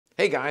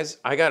Hey guys,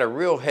 I got a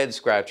real head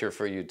scratcher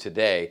for you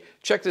today.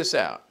 Check this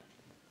out.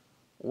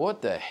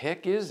 What the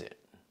heck is it?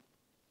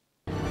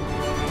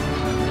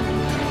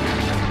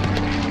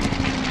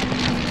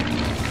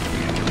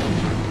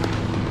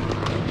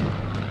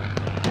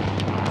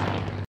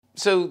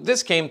 So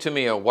this came to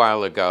me a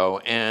while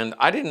ago, and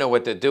I didn't know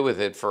what to do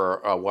with it for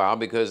a while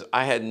because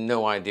I had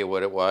no idea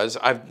what it was.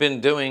 I've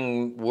been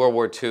doing World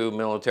War II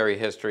military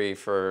history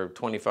for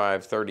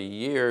 25, 30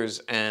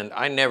 years, and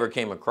I never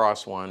came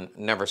across one,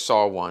 never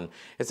saw one.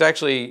 It's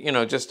actually,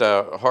 just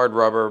a hard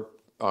rubber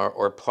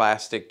or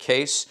plastic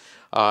case.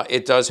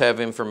 It does have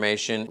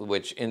information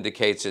which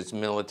indicates it's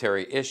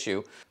military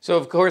issue. So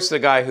of course the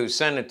guy who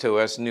sent it to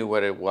us knew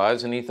what it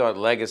was, and he thought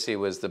Legacy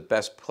was the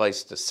best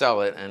place to sell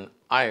it, and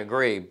I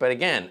agree. But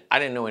again, I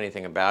didn't know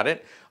anything about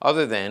it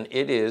other than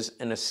it is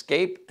an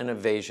escape and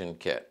evasion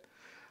kit,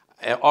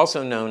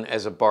 also known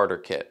as a barter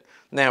kit.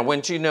 Now,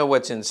 once you know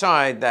what's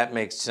inside, that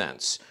makes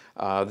sense.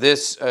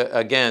 This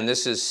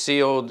is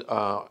sealed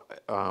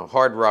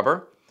hard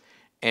rubber.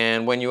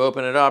 And when you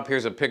open it up,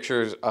 here's a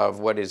picture of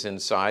what is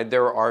inside.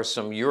 There are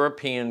some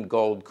European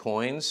gold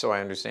coins, so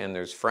I understand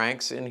there's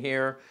francs in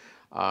here.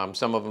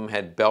 Some of them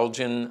had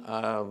Belgian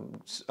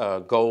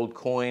gold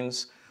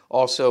coins.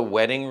 Also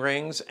wedding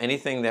rings,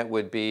 anything that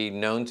would be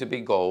known to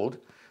be gold.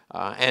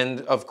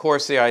 And of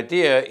course the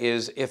idea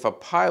is if a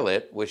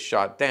pilot was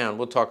shot down,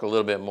 we'll talk a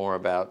little bit more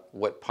about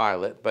what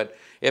pilot, but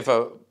if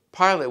a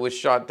pilot was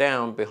shot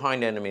down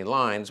behind enemy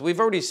lines, we've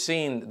already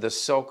seen the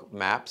silk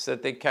maps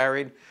that they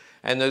carried.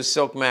 And those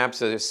silk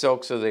maps are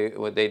silk so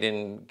they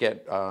didn't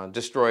get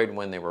destroyed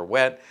when they were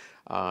wet.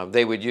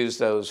 They would use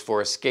those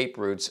for escape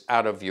routes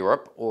out of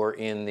Europe or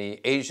in the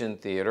Asian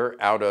theater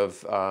out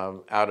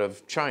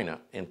of China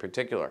in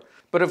particular.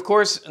 But of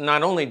course,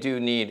 not only do you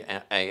need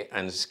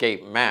an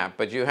escape map,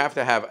 but you have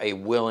to have a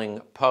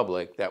willing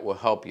public that will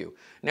help you.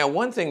 Now,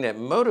 one thing that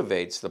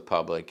motivates the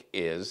public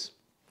is,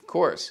 of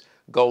course,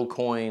 gold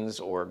coins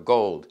or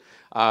gold.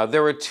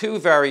 There were two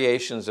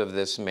variations of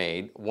this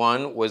made.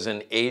 One was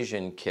an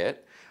Asian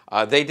kit.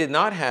 They did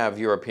not have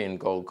European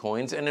gold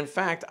coins, and in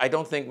fact, I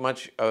don't think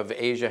much of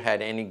Asia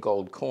had any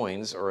gold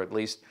coins, or at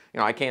least,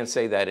 I can't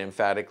say that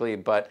emphatically,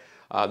 but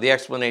the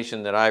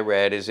explanation that I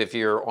read is if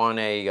you're on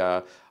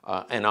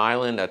an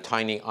island, a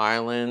tiny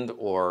island,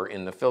 or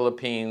in the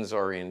Philippines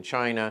or in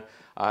China,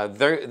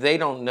 they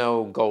don't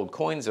know gold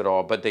coins at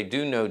all, but they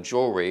do know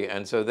jewelry,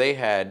 and so they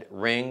had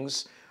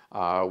rings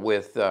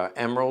with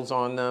emeralds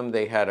on them.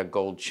 They had a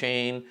gold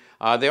chain.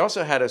 They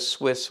also had a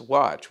Swiss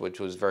watch, which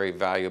was very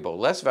valuable.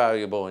 Less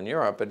valuable in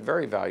Europe, but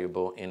very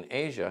valuable in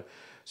Asia.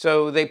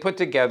 So they put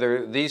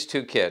together these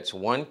two kits.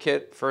 One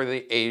kit for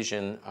the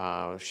Asian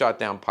shot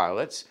down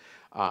pilots.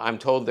 I'm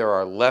told there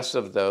are less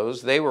of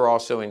those. They were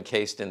also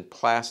encased in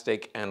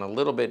plastic and a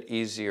little bit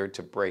easier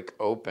to break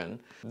open.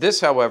 This,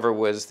 however,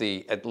 was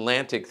the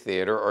Atlantic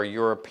theater or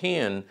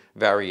European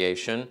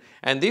variation,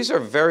 and these are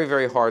very,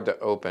 very hard to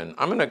open.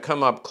 I'm going to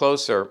come up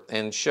closer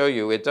and show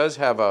you. It does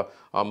have a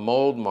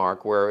mold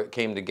mark where it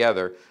came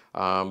together,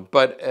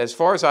 but as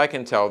far as I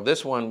can tell,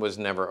 this one was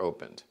never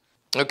opened.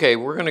 Okay,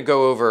 we're going to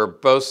go over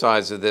both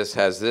sides of this.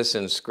 Has this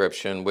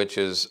inscription, which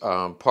is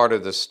part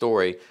of the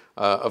story.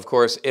 Of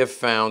course, if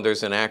found,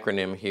 there's an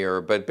acronym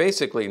here, but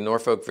basically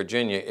Norfolk,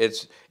 Virginia,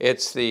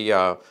 it's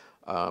the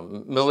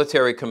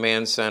military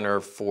command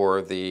center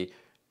for the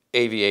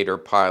aviator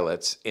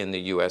pilots in the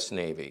US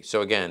Navy.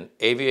 So again,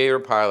 aviator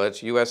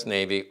pilots, US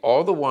Navy,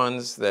 all the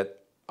ones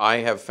that I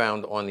have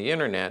found on the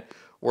internet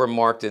were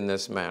marked in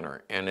this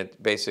manner, and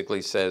it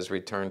basically says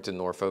return to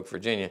Norfolk,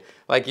 Virginia.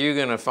 Like you're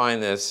going to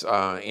find this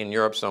in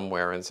Europe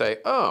somewhere and say,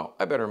 oh,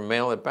 I better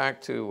mail it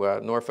back to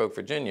Norfolk,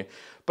 Virginia.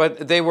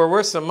 But they were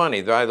worth some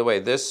money. By the way,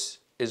 this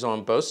is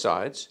on both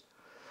sides.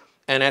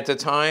 And at the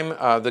time,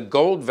 the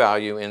gold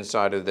value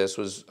inside of this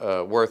was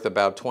worth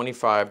about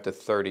 $25 to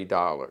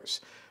 $30.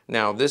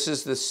 Now, this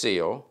is the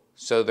seal.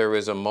 So there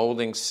is a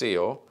molding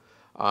seal.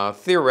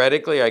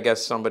 Theoretically, I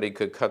guess somebody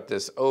could cut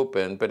this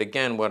open. But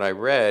again, what I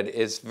read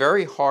is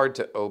very hard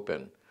to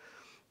open.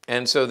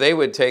 And so they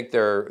would take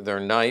their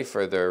knife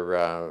or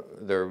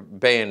their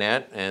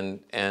bayonet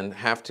and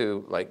have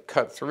to like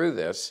cut through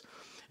this.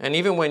 And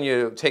even when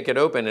you take it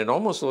open, it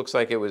almost looks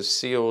like it was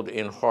sealed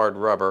in hard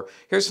rubber.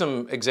 Here's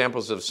some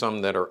examples of some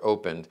that are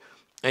opened.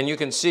 And you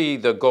can see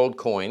the gold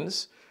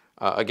coins,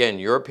 again,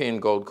 European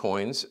gold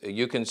coins.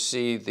 You can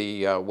see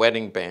the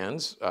wedding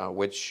bands,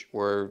 which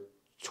were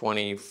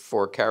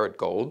 24 karat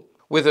gold,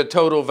 with a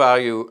total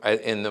value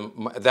in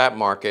that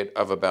market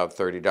of about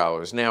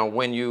 $30. Now,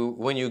 when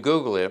you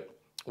Google it,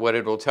 what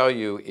it will tell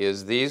you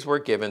is these were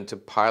given to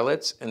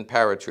pilots and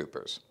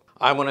paratroopers.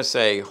 I want to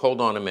say, hold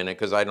on a minute,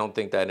 because I don't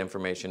think that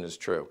information is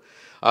true.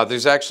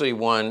 There's actually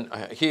one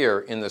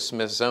here in the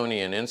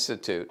Smithsonian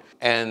Institute,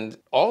 and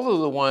all of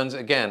the ones,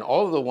 again,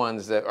 all of the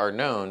ones that are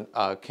known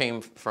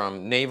came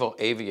from naval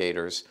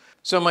aviators.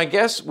 So my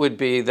guess would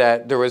be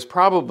that there was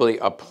probably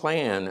a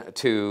plan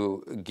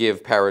to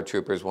give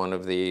paratroopers one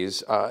of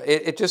these.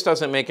 It just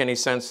doesn't make any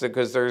sense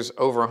because there's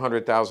over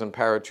 100,000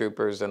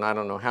 paratroopers and I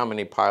don't know how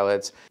many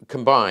pilots.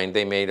 Combined,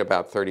 they made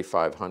about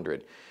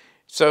 3,500.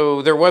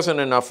 So there wasn't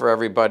enough for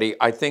everybody.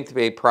 I think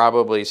they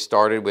probably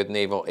started with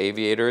naval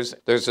aviators.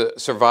 There's a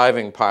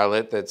surviving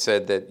pilot that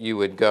said that you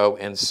would go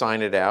and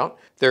sign it out.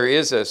 There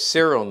is a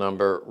serial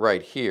number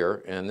right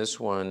here, and this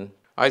one,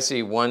 I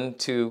see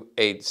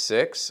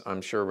 1286.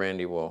 I'm sure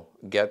Randy will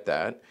get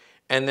that.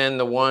 And then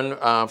the one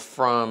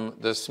from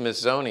the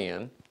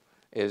Smithsonian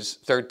is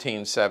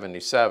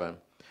 1377.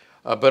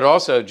 But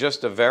also,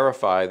 just to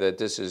verify that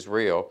this is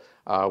real,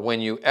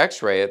 when you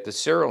x-ray it, the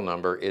serial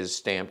number is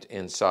stamped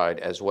inside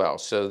as well.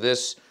 So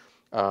this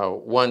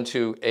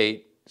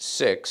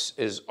 1286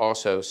 is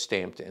also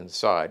stamped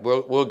inside.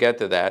 We'll get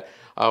to that.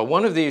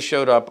 One of these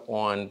showed up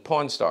on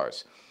Pawn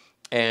Stars,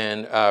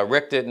 and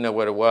Rick didn't know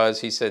what it was.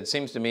 He said,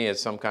 seems to me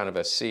it's some kind of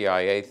a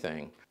CIA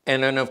thing.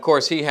 And then, of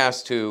course, he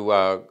has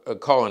to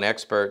call an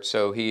expert,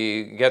 so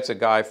he gets a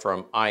guy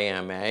from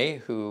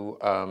IMA who,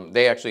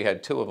 they actually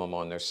had two of them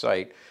on their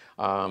site.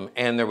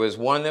 And there was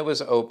one that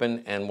was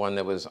open and one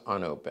that was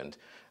unopened.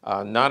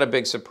 Not a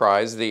big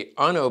surprise. The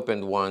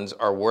unopened ones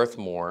are worth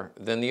more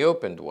than the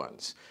opened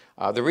ones.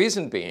 The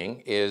reason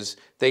being is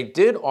they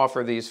did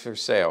offer these for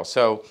sale.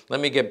 So let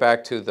me get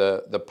back to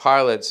the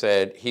pilot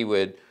said he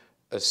would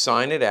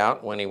sign it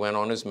out when he went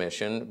on his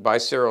mission by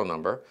serial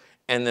number.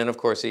 And then, of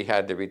course, he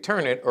had to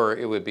return it or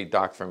it would be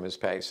docked from his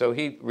pay. So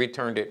he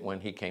returned it when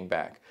he came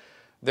back.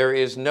 There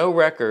is no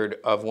record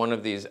of one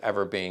of these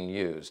ever being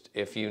used.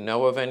 If you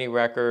know of any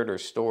record or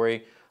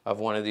story of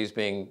one of these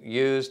being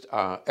used,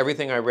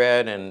 everything I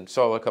read and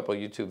saw a couple of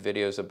YouTube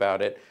videos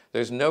about it,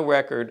 there's no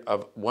record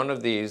of one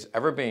of these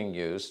ever being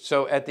used.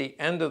 So at the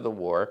end of the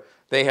war,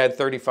 they had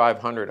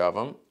 3,500 of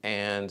them,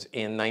 and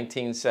in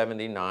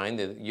 1979,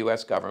 the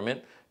US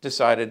government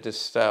decided to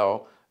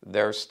sell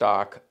their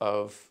stock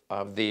of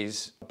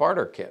these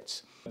barter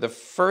kits. The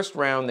first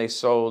round they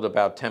sold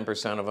about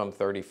 10% of them,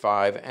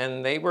 35,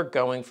 and they were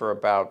going for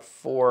about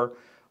 $400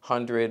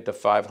 to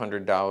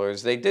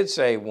 $500. They did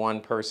say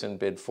one person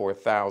bid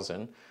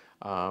 $4,000,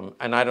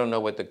 and I don't know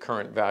what the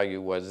current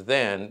value was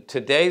then.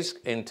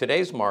 In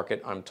today's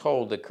market, I'm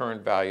told the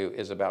current value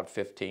is about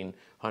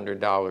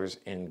 $1,500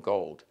 in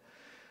gold.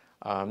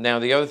 Now,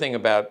 the other thing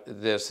about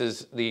this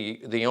is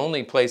the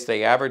only place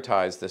they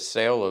advertised the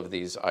sale of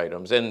these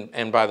items,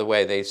 and by the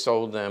way, they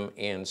sold them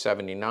in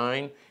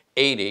 79,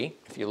 80.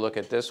 If you look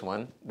at this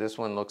one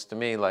looks to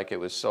me like it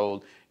was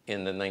sold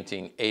in the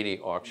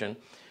 1980 auction,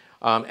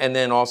 and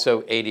then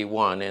also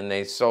 81, and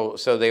they sold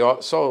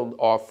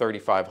all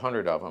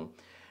 3,500 of them.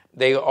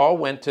 They all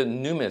went to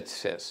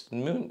pneumatists.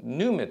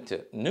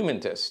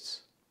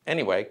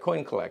 Anyway,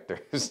 coin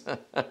collectors.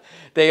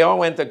 They all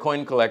went to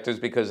coin collectors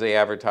because they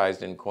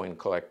advertised in coin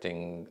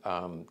collecting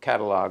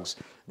catalogs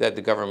that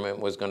the government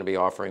was going to be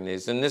offering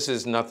these. And this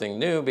is nothing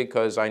new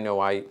because I know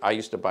I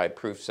used to buy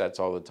proof sets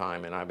all the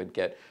time, and I would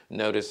get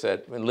notice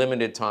at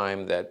limited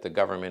time that the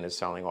government is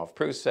selling off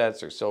proof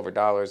sets or silver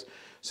dollars.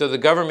 So the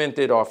government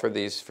did offer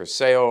these for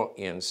sale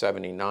in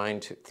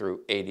 79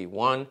 through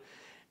 81.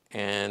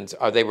 And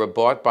they were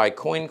bought by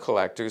coin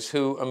collectors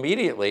who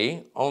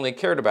immediately only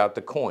cared about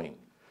the coin.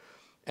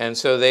 And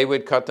so they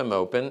would cut them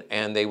open,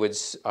 and they would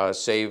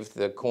save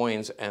the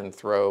coins and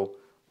throw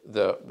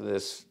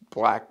this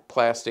black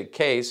plastic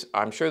case.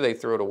 I'm sure they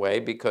threw it away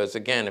because,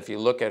 again, if you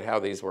look at how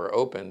these were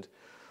opened,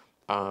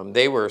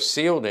 they were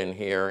sealed in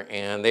here,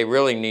 and they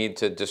really need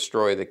to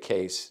destroy the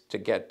case to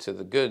get to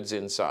the goods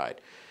inside.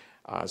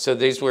 So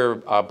these were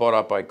bought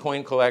up by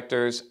coin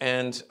collectors.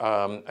 And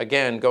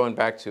again, going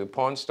back to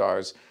Pawn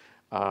Stars,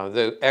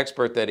 the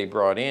expert that he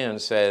brought in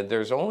said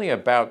there's only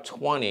about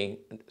 20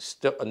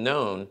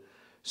 known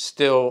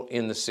still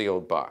in the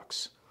sealed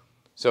box.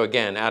 So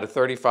again, out of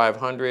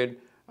 3,500,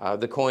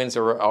 the coins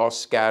are all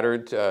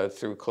scattered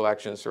through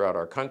collections throughout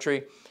our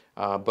country,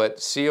 but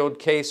sealed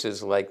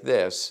cases like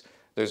this,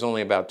 there's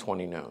only about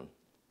 20 known.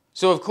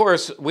 So of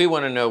course, we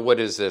want to know what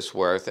is this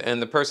worth, and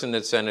the person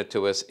that sent it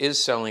to us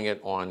is selling it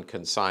on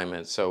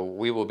consignment, so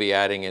we will be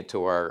adding it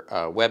to our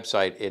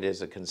website. It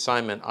is a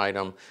consignment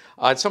item.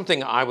 It's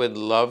something I would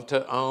love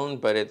to own,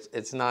 but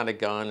it's not a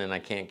gun, and I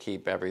can't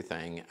keep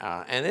everything.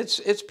 And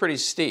it's pretty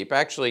steep.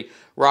 Actually,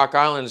 Rock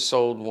Island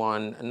sold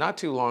one not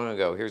too long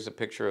ago. Here's a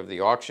picture of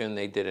the auction.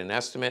 They did an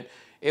estimate.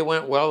 It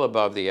went well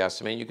above the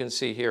estimate. You can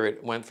see here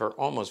it went for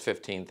almost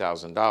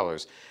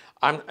 $15,000.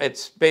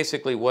 It's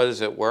basically, what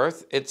is it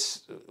worth?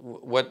 It's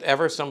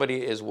whatever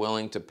somebody is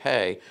willing to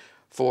pay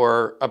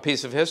for a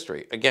piece of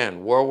history.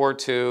 Again, World War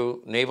II,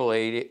 naval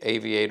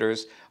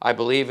aviators. I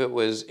believe it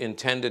was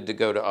intended to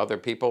go to other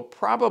people.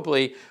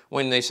 Probably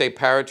when they say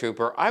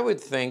paratrooper, I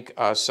would think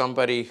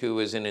somebody who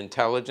is an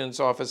intelligence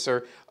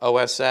officer,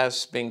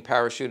 OSS, being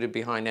parachuted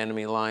behind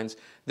enemy lines.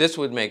 This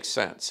would make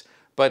sense.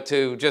 But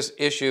to just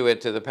issue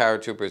it to the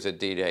paratroopers at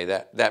D-Day,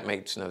 that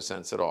makes no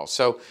sense at all.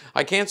 So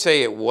I can't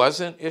say it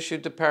wasn't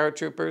issued to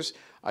paratroopers.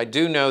 I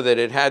do know that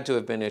it had to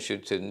have been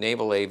issued to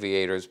naval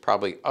aviators,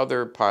 probably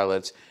other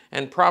pilots,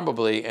 and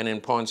probably, and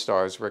in Pawn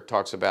Stars, Rick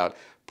talks about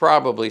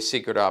probably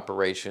secret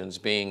operations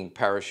being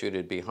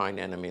parachuted behind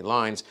enemy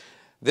lines.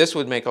 This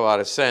would make a lot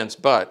of sense,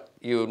 but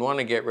you would want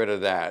to get rid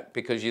of that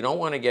because you don't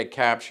want to get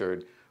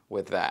captured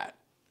with that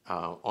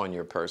on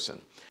your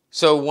person.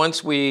 So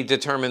once we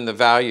determine the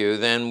value,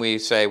 then we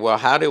say, well,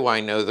 how do I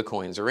know the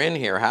coins are in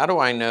here? How do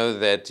I know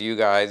that you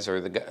guys or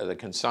the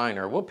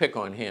consignor, we'll pick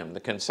on him. The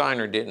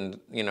consignor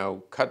didn't,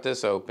 cut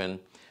this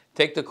open,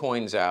 take the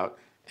coins out,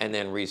 and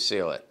then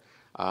reseal it.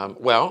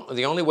 Well,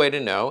 the only way to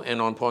know, and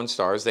on Pawn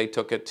Stars, they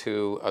took it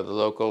to the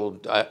local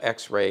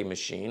X-ray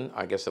machine,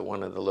 I guess at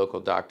one of the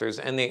local doctors,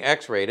 and they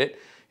X-rayed it.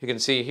 You can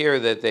see here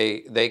that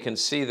they can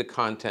see the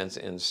contents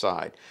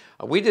inside.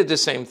 We did the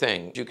same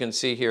thing. You can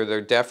see here,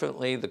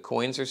 the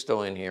coins are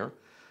still in here.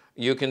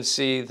 You can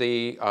see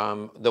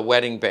the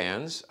wedding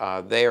bands,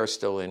 they are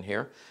still in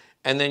here.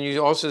 And then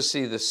you also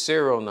see the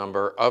serial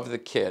number of the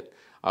kit,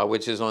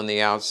 which is on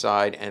the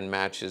outside and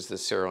matches the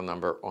serial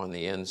number on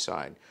the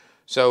inside.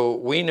 So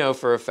we know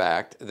for a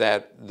fact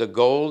that the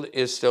gold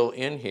is still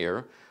in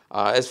here.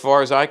 As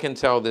far as I can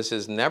tell, this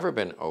has never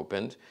been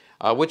opened,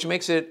 which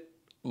makes it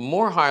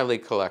more highly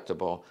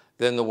collectible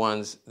than the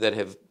ones that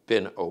have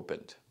been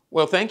opened.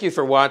 Well, thank you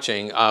for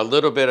watching a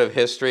little bit of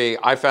history.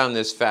 I found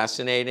this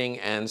fascinating,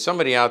 and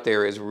somebody out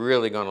there is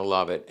really going to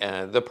love it.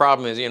 And the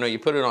problem is, you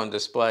put it on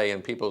display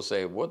and people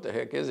say, what the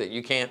heck is it?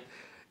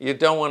 You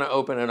don't want to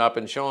open it up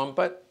and show them,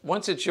 but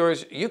once it's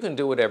yours, you can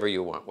do whatever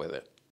you want with it.